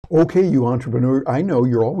Okay, you entrepreneur, I know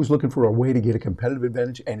you're always looking for a way to get a competitive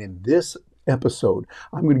advantage, and in this episode,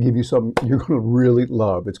 I'm going to give you something you're going to really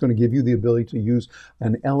love. It's going to give you the ability to use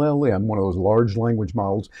an LLM, one of those large language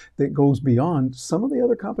models that goes beyond some of the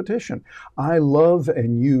other competition. I love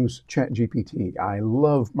and use ChatGPT. I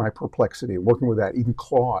love my Perplexity, working with that, even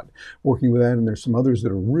Claude, working with that, and there's some others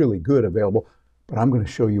that are really good available. But I'm going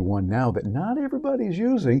to show you one now that not everybody's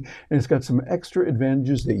using, and it's got some extra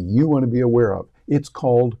advantages that you want to be aware of. It's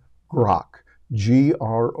called GROK.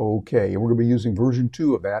 GROK, and we're going to be using version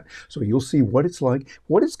 2 of that, so you'll see what it's like,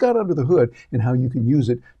 what it's got under the hood, and how you can use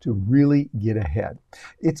it to really get ahead.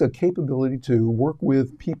 It's a capability to work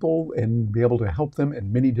with people and be able to help them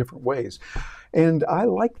in many different ways. And I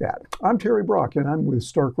like that. I'm Terry Brock, and I'm with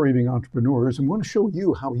Stark Raving Entrepreneurs, and want to show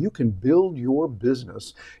you how you can build your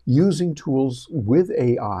business using tools with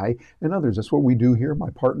AI and others. That's what we do here, my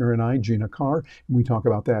partner and I, Gina Carr, and we talk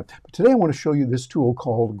about that. But today I want to show you this tool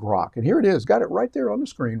called GROK, and here it is. Got it right there on the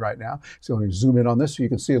screen right now. So let me zoom in on this so you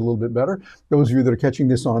can see it a little bit better. Those of you that are catching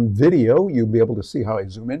this on video, you'll be able to see how I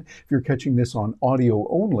zoom in. If you're catching this on audio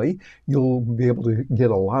only, you'll be able to get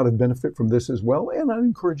a lot of benefit from this as well, and I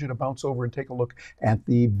encourage you to bounce over and take a look at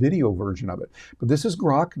the video version of it. But this is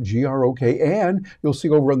GROK, G-R-O-K, and you'll see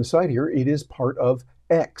over on the side here, it is part of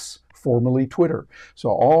X, formerly Twitter. So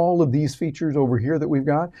all of these features over here that we've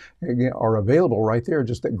got are available right there,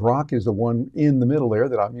 just that GROK is the one in the middle there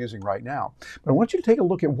that I'm using right now. But I want you to take a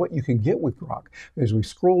look at what you can get with GROK. As we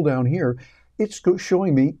scroll down here, it's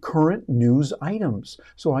showing me current news items,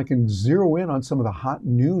 so I can zero in on some of the hot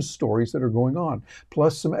news stories that are going on,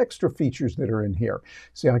 plus some extra features that are in here.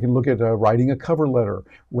 See, I can look at writing a cover letter,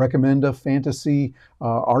 recommend a fantasy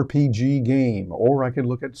RPG game, or I could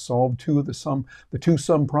look at solve the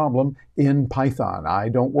two-sum problem in Python. I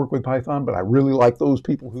don't work with Python, but I really like those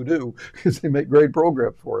people who do, because they make great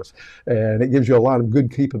programs for us, and it gives you a lot of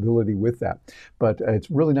good capability with that. But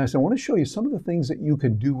it's really nice. I want to show you some of the things that you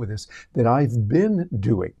can do with this that I've been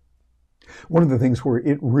doing. One of the things where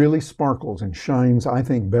it really sparkles and shines, I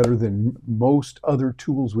think, better than most other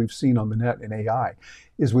tools we've seen on the net in AI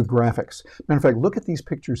is with graphics. Matter of fact, look at these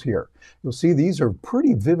pictures here. You'll see these are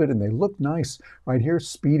pretty vivid and they look nice right here.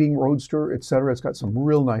 Speeding roadster, etc. It's got some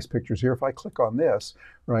real nice pictures here. If I click on this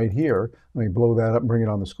right here, let me blow that up and bring it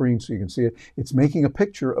on the screen so you can see it. It's making a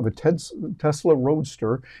picture of a Tesla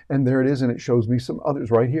Roadster, and there it is, and it shows me some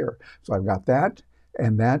others right here. So I've got that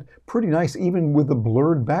and that, pretty nice, even with the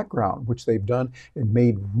blurred background, which they've done and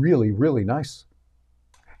made really, really nice.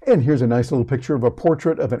 And here's a nice little picture of a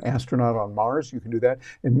portrait of an astronaut on Mars. You can do that.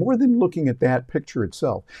 And more than looking at that picture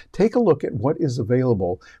itself, take a look at what is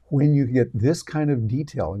available when you get this kind of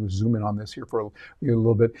detail. I'm going to zoom in on this here for a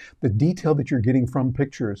little bit. The detail that you're getting from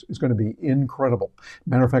pictures is going to be incredible.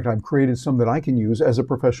 Matter of fact, I've created some that I can use as a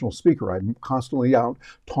professional speaker. I'm constantly out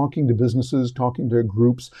talking to businesses, talking to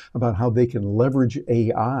groups about how they can leverage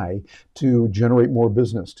AI to generate more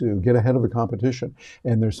business, to get ahead of the competition.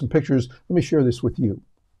 And there's some pictures. Let me share this with you.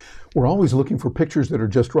 We're always looking for pictures that are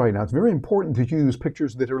just right. Now, it's very important to use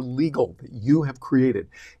pictures that are legal, that you have created.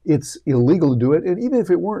 It's illegal to do it, and even if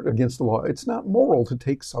it weren't against the law, it's not moral to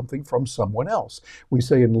take something from someone else. We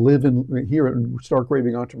say here in Stark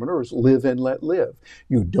Raving Entrepreneurs, live and let live.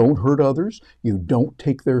 You don't hurt others, you don't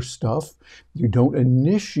take their stuff, you don't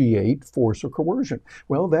initiate force or coercion.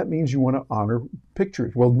 Well, that means you want to honor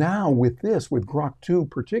pictures. Well, now with this, with GROK 2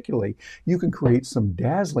 particularly, you can create some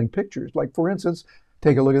dazzling pictures. Like, for instance,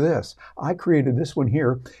 take a look at this. I created this one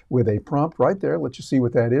here with a prompt right there. Let you see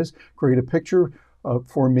what that is. Create a picture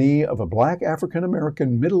for me of a Black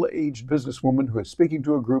African-American middle-aged businesswoman who is speaking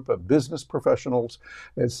to a group of business professionals,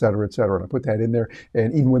 et cetera, et cetera. And I put that in there.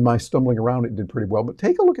 And even with my stumbling around, it did pretty well. But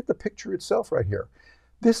take a look at the picture itself right here.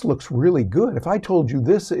 This looks really good. If I told you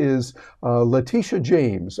this is Letitia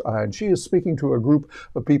James, and she is speaking to a group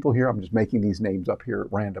of people here, I'm just making these names up here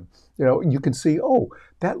at random, you know, you can see, oh,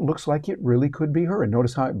 that looks like it really could be her. And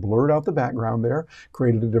notice how it blurred out the background there,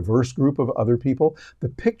 created a diverse group of other people. The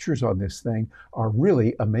pictures on this thing are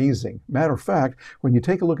really amazing. Matter of fact, when you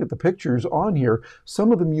take a look at the pictures on here,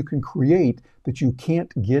 some of them you can create that you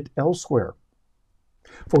can't get elsewhere.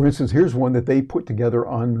 For instance, here's one that they put together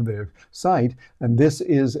on their site, and this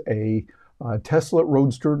is a Tesla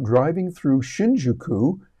Roadster driving through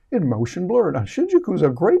Shinjuku in motion blur. Now, Shinjuku is a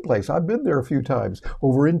great place. I've been there a few times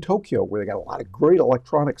over in Tokyo, where they got a lot of great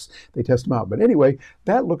electronics. They test them out. But anyway,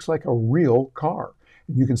 that looks like a real car.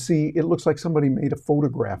 You can see it looks like somebody made a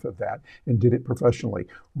photograph of that and did it professionally.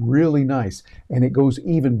 Really nice. And it goes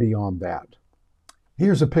even beyond that.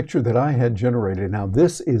 Here's a picture that I had generated. Now,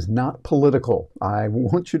 this is not political. I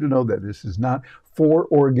want you to know that this is not for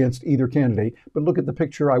or against either candidate, but look at the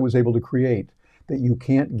picture I was able to create. that you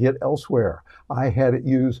can't get elsewhere. I had it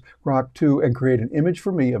use GROK 2 and create an image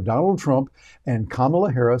for me of Donald Trump and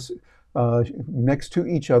Kamala Harris next to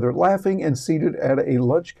each other, laughing and seated at a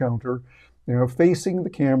lunch counter, facing the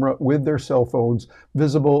camera with their cell phones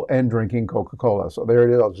visible and drinking Coca-Cola. So there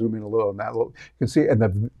it is. I'll zoom in a little on that. You can see,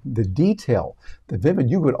 and the detail, the vivid,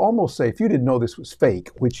 you would almost say, if you didn't know this was fake,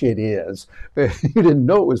 which it is, if you didn't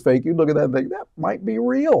know it was fake, you'd look at that and think, that might be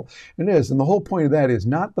real. It is. And the whole point of that is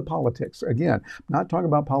not the politics. Again, I'm not talking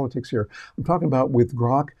about politics here. I'm talking about with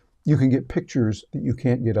GROK, you can get pictures that you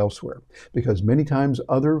can't get elsewhere, because many times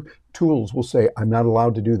other tools will say, I'm not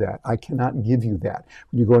allowed to do that. I cannot give you that.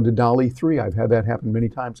 When you go into DALL-E 3, I've had that happen many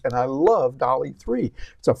times, and I love DALL-E 3.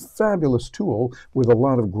 It's a fabulous tool with a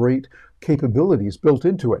lot of great capabilities built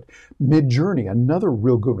into it. Midjourney, another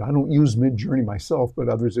real good one. I don't use Midjourney myself, but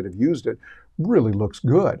others that have used it really looks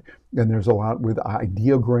good. And there's a lot with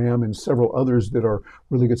Ideogram and several others that are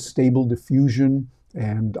really good. Stable Diffusion,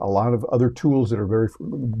 and a lot of other tools that are very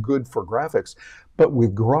good for graphics. But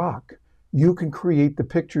with GROK, you can create the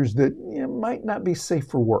pictures that might not be safe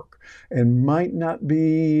for work and might not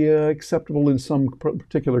be acceptable in some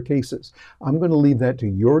particular cases. I'm going to leave that to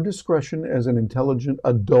your discretion as an intelligent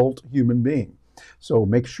adult human being. So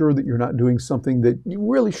make sure that you're not doing something that you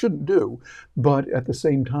really shouldn't do, but at the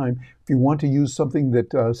same time, if you want to use something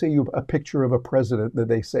that, say you have a picture of a president that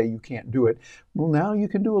they say you can't do it, well, now you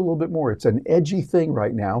can do a little bit more. It's an edgy thing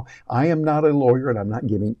right now. I am not a lawyer, and I'm not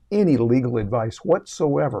giving any legal advice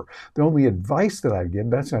whatsoever. The only advice that I give,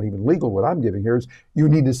 that's not even legal, what I'm giving here is you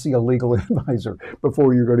need to see a legal advisor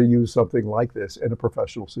before you're going to use something like this in a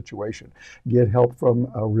professional situation. Get help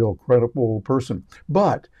from a real credible person.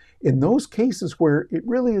 But in those cases where it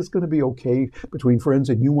really is going to be okay between friends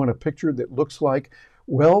and you want a picture that looks like,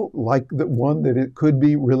 well, like the one that it could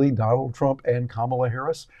be really Donald Trump and Kamala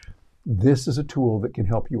Harris, this is a tool that can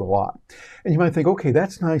help you a lot. And you might think, okay,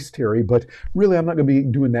 that's nice, Terry, but really I'm not going to be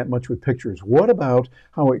doing that much with pictures. What about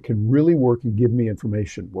how it can really work and give me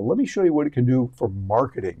information? Well, let me show you what it can do for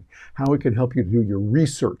marketing, how it can help you to do your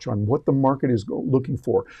research on what the market is looking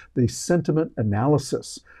for, the sentiment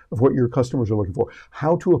analysis of what your customers are looking for,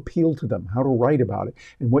 how to appeal to them, how to write about it,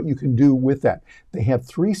 and what you can do with that. They have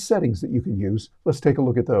 3 settings that you can use. Let's take a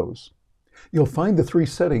look at those. You'll find the 3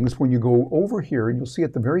 settings when you go over here, and you'll see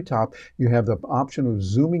at the very top, you have the option of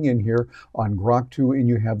zooming in here on GROK 2, and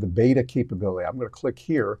you have the beta capability. I'm going to click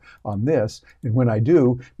here on this, and when I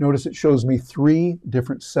do, notice it shows me 3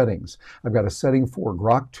 different settings. I've got a setting for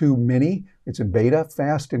GROK 2 Mini. It's in beta,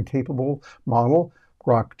 fast and capable model.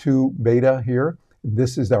 GROK 2 beta here.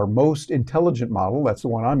 This is our most intelligent model. That's the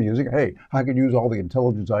one I'm using. Hey, I can use all the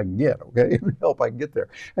intelligence I can get, okay? Help I can get there.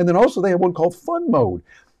 And then also they have one called Fun Mode.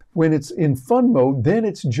 When it's in fun mode, then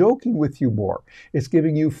it's joking with you more. It's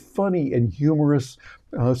giving you funny and humorous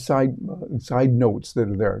side notes that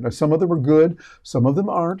are there. Now, some of them are good, some of them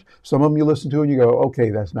aren't. Some of them you listen to and you go, okay,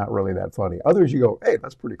 that's not really that funny. Others you go, hey,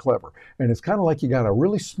 that's pretty clever. And it's kind of like you got a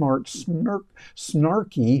really smart,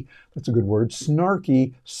 snarky, that's a good word,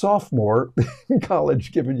 snarky sophomore in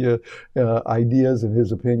college giving you ideas and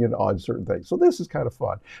his opinion on certain things. So this is kind of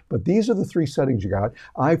fun. But these are the 3 settings you got.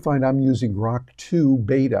 I find I'm using GROK 2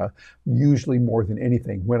 beta usually more than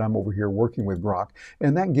anything when I'm over here working with GROK.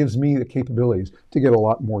 And that gives me the capabilities to get a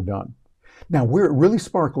lot more done. Now, where it really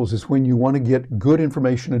sparkles is when you want to get good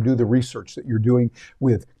information and do the research that you're doing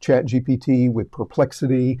with ChatGPT, with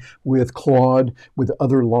Perplexity, with Claude, with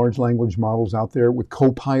other large language models out there, with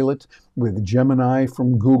Copilot, with Gemini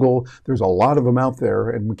from Google. There's a lot of them out there,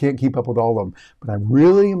 and we can't keep up with all of them. But I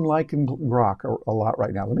really am liking GROK a lot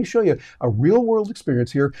right now. Let me show you a real-world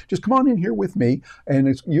experience here. Just come on in here with me,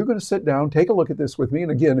 and you're going to sit down, take a look at this with me.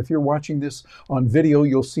 And again, if you're watching this on video,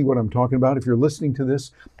 you'll see what I'm talking about. If you're listening to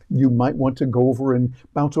this, you might want to go over and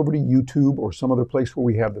bounce over to YouTube or some other place where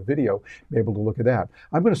we have the video, be able to look at that.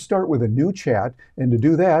 I'm going to start with a new chat, and to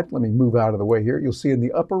do that, let me move out of the way here. You'll see in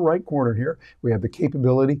the upper right corner here, we have the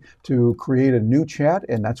capability to create a new chat,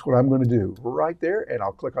 and that's what I'm going to do right there, and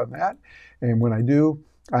I'll click on that. And when I do,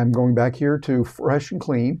 I'm going back here to fresh and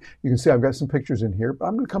clean. You can see I've got some pictures in here, but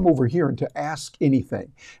I'm going to come over here and to ask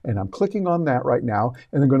anything. And I'm clicking on that right now,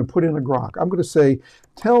 and I'm going to put in a GROK. I'm going to say,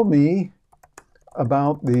 tell me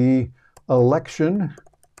about the election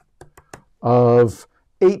of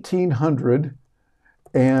 1800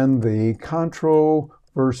 and the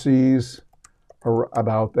controversies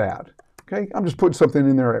about that. Okay, I'm just putting something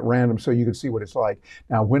in there at random so you can see what it's like.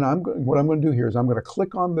 Now, what I'm going to do here is I'm going to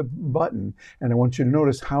click on the button, and I want you to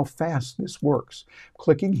notice how fast this works.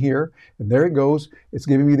 Clicking here, and there it goes. It's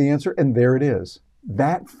giving me the answer, and there it is.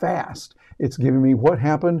 That fast. It's giving me what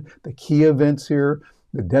happened, the key events here,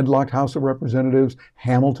 the deadlocked House of Representatives,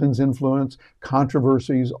 Hamilton's influence,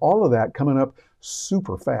 controversies, all of that coming up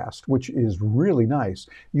super fast, which is really nice.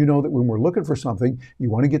 You know that when we're looking for something, you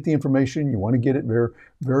want to get the information, you want to get it very,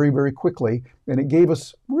 very, very quickly. And it gave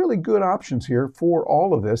us really good options here for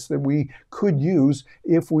all of this that we could use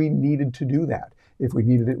if we needed to do that, if we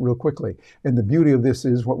needed it real quickly. And the beauty of this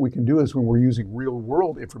is what we can do is when we're using real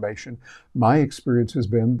world information, my experience has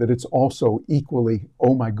been that it's also equally,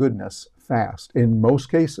 oh my goodness, fast in most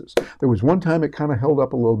cases. There was one time it kind of held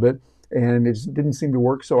up a little bit and it just didn't seem to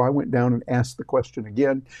work. So I went down and asked the question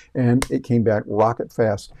again, and it came back rocket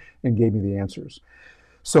fast and gave me the answers.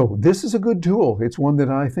 So this is a good tool. It's one that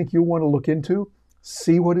I think you'll want to look into,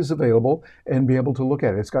 see what is available, and be able to look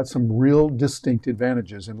at it. It's got some real distinct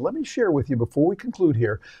advantages. And let me share with you before we conclude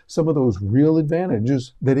here some of those real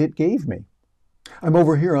advantages that it gave me. I'm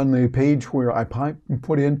over here on the page where I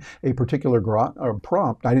put in a particular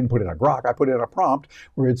prompt. I didn't put in a GROK, I put in a prompt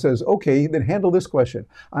where it says, okay, then handle this question.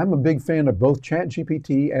 I'm a big fan of both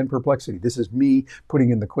ChatGPT and Perplexity. This is me putting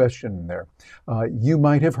in the question in there. You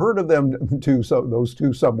might have heard of them too, so those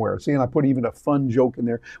two somewhere. See, and I put even a fun joke in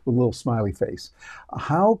there with a little smiley face.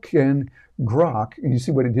 How can GROK, and you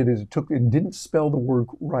see what it did is it didn't spell the word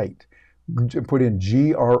right. Put in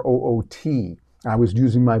GROOT. I was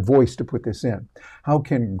using my voice to put this in. How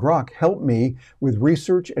can GROK help me with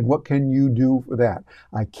research, and what can you do for that?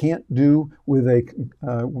 I can't do with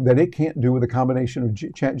that it can't do with a combination of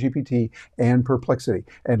ChatGPT and Perplexity.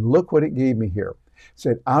 And look what it gave me here. It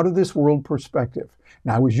said, out of this world perspective.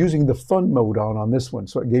 Now I was using the fun mode on this one,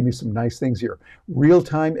 so it gave me some nice things here.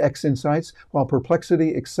 Real-time X insights, while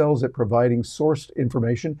Perplexity excels at providing sourced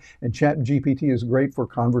information, and ChatGPT is great for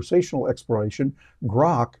conversational exploration,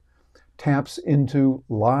 GROK taps into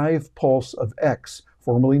live pulse of X,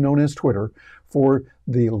 formerly known as Twitter, for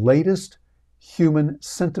the latest human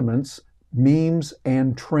sentiments, memes,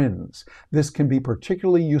 and trends. This can be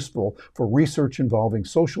particularly useful for research involving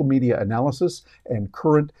social media analysis and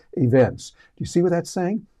current events. Do you see what that's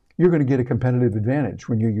saying? You're going to get a competitive advantage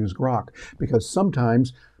when you use GROK, because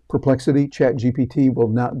sometimes Perplexity, ChatGPT will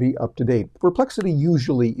not be up to date. Perplexity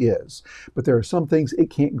usually is, but there are some things it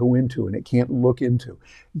can't go into and it can't look into.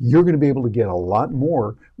 You're going to be able to get a lot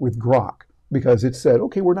more with GROK because it said,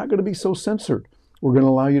 okay, we're not going to be so censored. We're going to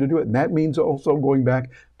allow you to do it. And that means also going back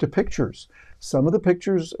to pictures. Some of the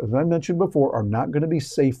pictures, as I mentioned before, are not going to be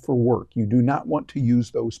safe for work. You do not want to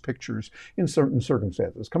use those pictures in certain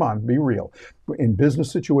circumstances. Come on, be real. In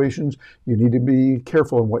business situations, you need to be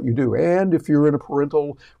careful in what you do. And if you're in a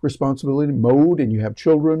parental responsibility mode and you have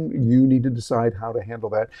children, you need to decide how to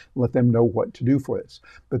handle that, let them know what to do for this.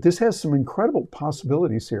 But this has some incredible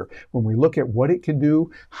possibilities here. When we look at what it can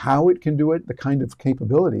do, how it can do it, the kind of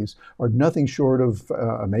capabilities are nothing short of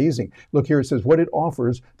amazing. Look here, it says what it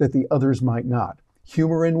offers that the others might not.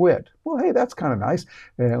 Humor and wit. Well, hey, that's kind of nice.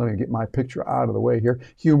 And let me get my picture out of the way here.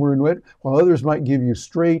 Humor and wit. While others might give you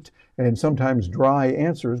straight and sometimes dry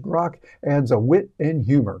answers, GROK adds a wit and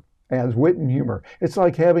humor. Adds wit and humor. It's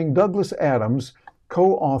like having Douglas Adams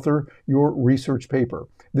co-author your research paper.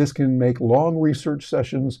 This can make long research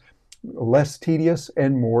sessions less tedious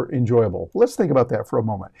and more enjoyable. Let's think about that for a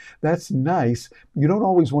moment. That's nice. You don't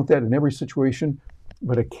always want that in every situation,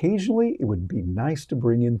 but occasionally it would be nice to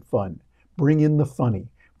bring in fun. Bring in the funny,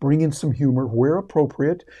 bring in some humor where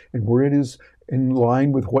appropriate and where it is in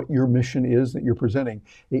line with what your mission is that you're presenting.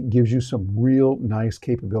 It gives you some real nice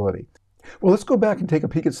capability. Well, let's go back and take a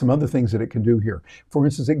peek at some other things that it can do here. For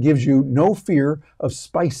instance, it gives you no fear of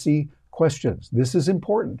spicy questions. This is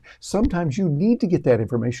important. Sometimes you need to get that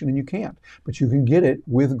information and you can't, but you can get it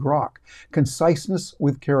with GROK. Conciseness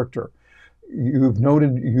with character. You've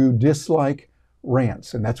noted you dislike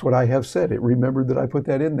rants, and that's what I have said. It remembered that I put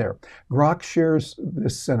that in there. GROK shares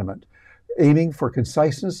this sentiment, aiming for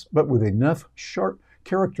conciseness, but with enough sharp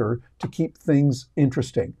character to keep things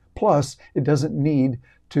interesting. Plus, it doesn't need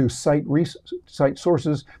to cite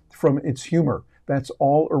sources from its humor. That's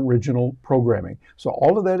all original programming. So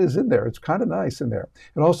all of that is in there. It's kind of nice in there.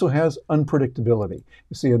 It also has unpredictability.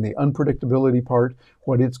 You see, in the unpredictability part,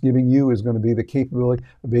 what it's giving you is going to be the capability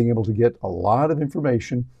of being able to get a lot of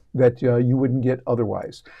information that you wouldn't get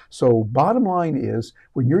otherwise. So bottom line is,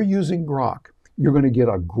 when you're using GROK, you're going to get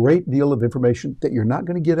a great deal of information that you're not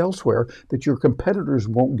going to get elsewhere, that your competitors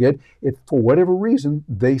won't get if for whatever reason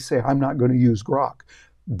they say, I'm not going to use GROK.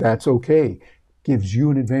 That's okay. Gives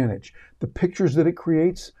you an advantage. The pictures that it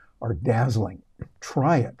creates are dazzling.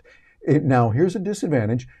 Try it. Now, here's a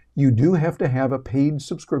disadvantage. You do have to have a paid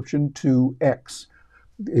subscription to X.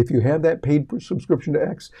 If you have that paid subscription to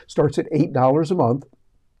X, starts at $8 a month.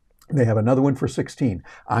 They have another one for 16.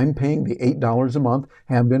 I'm paying the $8 a month,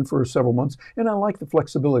 have been for several months, and I like the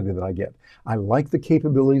flexibility that I get. I like the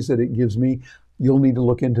capabilities that it gives me. You'll need to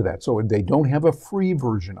look into that. So if they don't have a free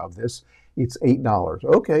version of this, it's $8.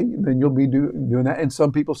 Okay, then you'll be doing that. And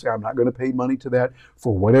some people say, I'm not going to pay money to that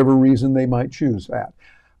for whatever reason they might choose that.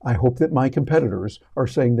 I hope that my competitors are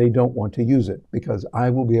saying they don't want to use it because I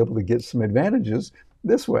will be able to get some advantages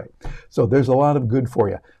this way. So there's a lot of good for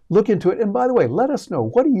you. Look into it. And by the way, let us know,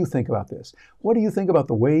 what do you think about this? What do you think about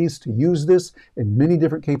the ways to use this in many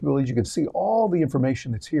different capabilities? You can see all the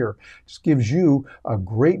information that's here. It just gives you a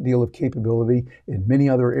great deal of capability in many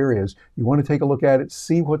other areas. You want to take a look at it,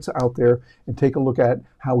 see what's out there, and take a look at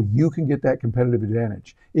how you can get that competitive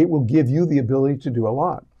advantage. It will give you the ability to do a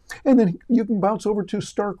lot. And then you can bounce over to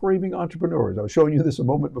Stark Raving Entrepreneurs. I was showing you this a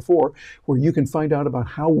moment before, where you can find out about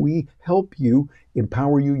how we help you,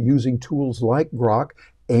 empower you using tools like GROK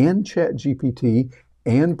and ChatGPT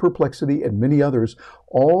and Perplexity and many others,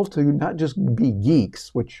 all to not just be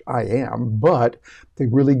geeks, which I am, but to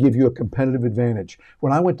really give you a competitive advantage.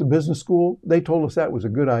 When I went to business school, they told us that was a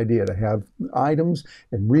good idea to have items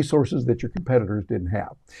and resources that your competitors didn't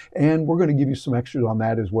have. And we're going to give you some extras on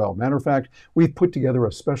that as well. Matter of fact, we've put together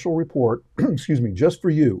a special report, excuse me, just for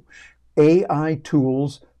you, AI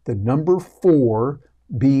Tools, the number 4,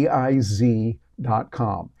 biz.com.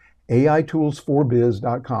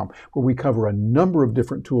 AITools4biz.com, where we cover a number of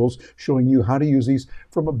different tools showing you how to use these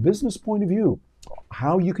from a business point of view.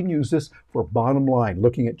 How you can use this for bottom line,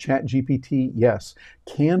 looking at ChatGPT, yes.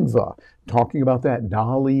 Canva, talking about that.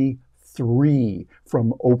 DALL-E 3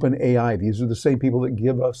 from OpenAI. These are the same people that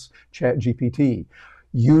give us ChatGPT.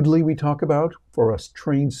 Udly we talk about for a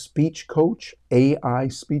trained speech coach, AI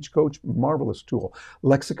speech coach, marvelous tool.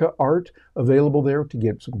 Lexica Art, available there to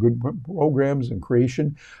get some good programs and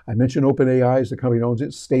creation. I mentioned OpenAI is the company that owns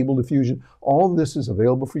it, Stable Diffusion. All of this is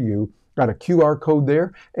available for you. Got a QR code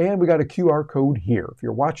there, and we got a QR code here. If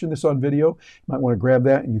you're watching this on video, you might want to grab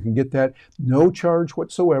that, and you can get that. No charge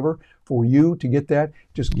whatsoever for you to get that.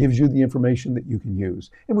 Just gives you the information that you can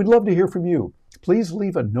use. And we'd love to hear from you. Please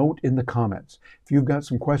leave a note in the comments. If you've got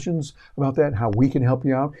some questions about that, how we can help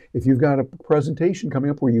you out, if you've got a presentation coming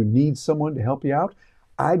up where you need someone to help you out,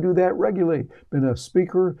 I do that regularly. Been a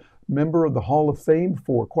speaker, member of the Hall of Fame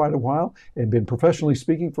for quite a while, and been professionally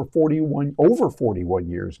speaking for over 41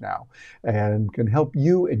 years now, and can help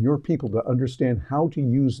you and your people to understand how to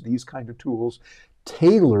use these kind of tools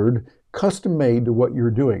tailored, custom made to what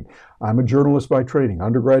you're doing. I'm a journalist by training.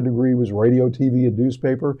 Undergrad degree was radio, TV, and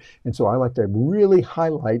newspaper. And so I like to really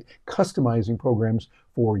highlight customizing programs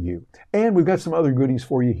for you. And we've got some other goodies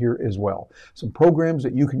for you here as well. Some programs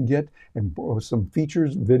that you can get and some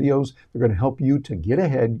features, videos that are going to help you to get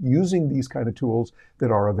ahead using these kind of tools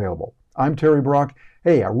that are available. I'm Terry Brock.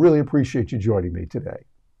 Hey, I really appreciate you joining me today.